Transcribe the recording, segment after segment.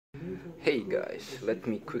Hey guys, let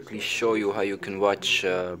me quickly show you how you can watch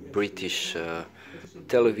British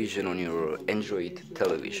television on your Android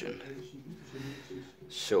television.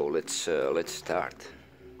 So let's start.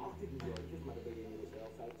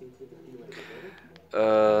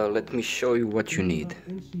 Let me show you what you need.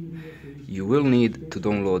 You will need to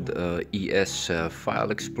download ES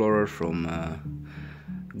File Explorer from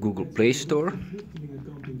Google Play Store,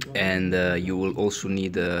 and you will also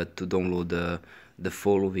need to download the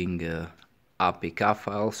following APK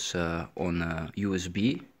files on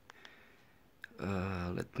USB.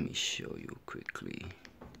 Let me show you quickly.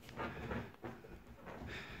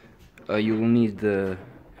 You will need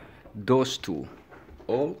those two,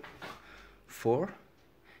 all four,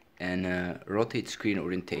 and rotate screen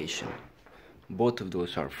orientation. Both of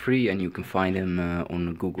those are free and you can find them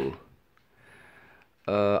on Google.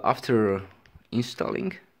 After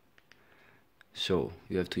installing, so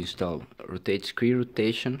you have to install rotate screen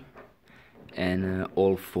rotation and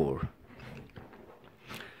all four.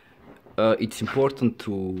 It's important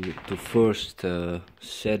to first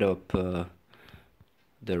set up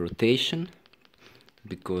the rotation,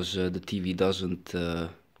 because the TV doesn't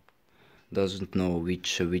know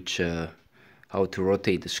which how to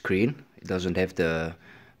rotate the screen. It doesn't have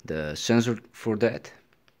the sensor for that.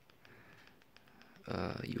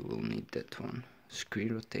 You will need that one,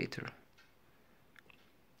 screen rotator.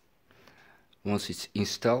 Once it's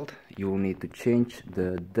installed, you will need to change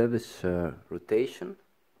the device rotation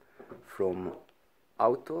from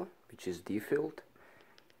auto, which is default,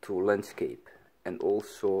 to landscape, and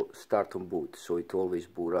also start on boot, so it always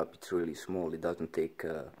boot up. It's really small, it doesn't take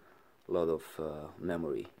a lot of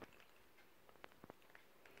memory.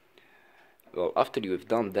 Well, after you have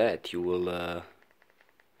done that, you will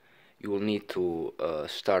need to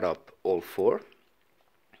start up all four.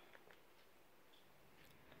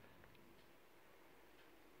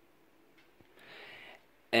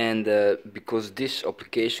 And because this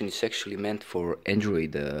application is actually meant for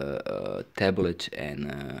Android tablets and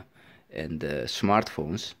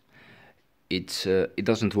smartphones, it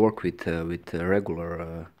doesn't work with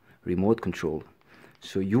regular remote control.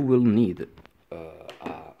 So you will need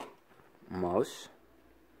a mouse.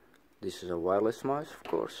 This is a wireless mouse, of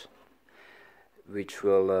course, which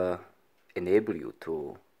will enable you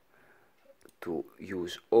to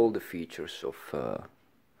use all the features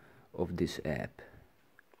of this app.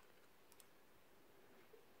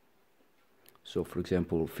 So, for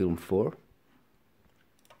example, Film4.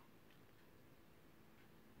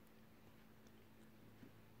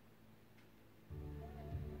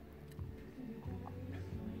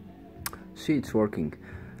 See, it's working.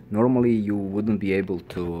 Normally you wouldn't be able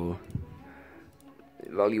to,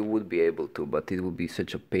 well, you would be able to, but it would be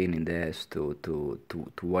such a pain in the ass to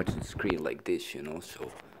watch the screen like this, you know. So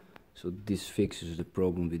this fixes the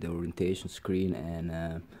problem with the orientation screen,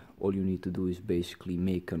 and all you need to do is basically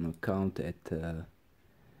make an account at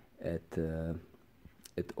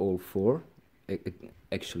all four,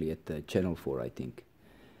 actually at channel 4, I think.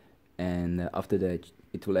 And after that,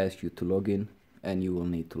 it will ask you to log in, and you will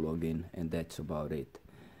need to log in, and that's about it.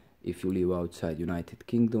 If you live outside United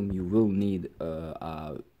Kingdom, you will need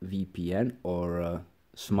a VPN or a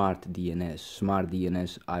smart DNS. Smart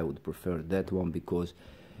DNS, I would prefer that one, because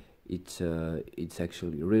it's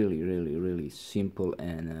actually really simple,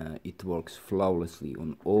 and it works flawlessly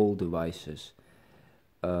on all devices.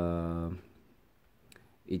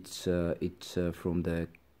 It's from the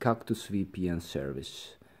cactusvpn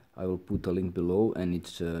service. I will put a link below, and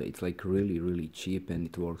it's like really cheap, and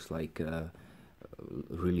it works like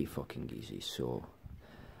really fucking easy. So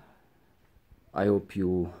I hope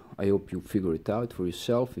you figure it out for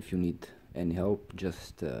yourself. If you need any help,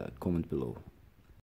 just comment below.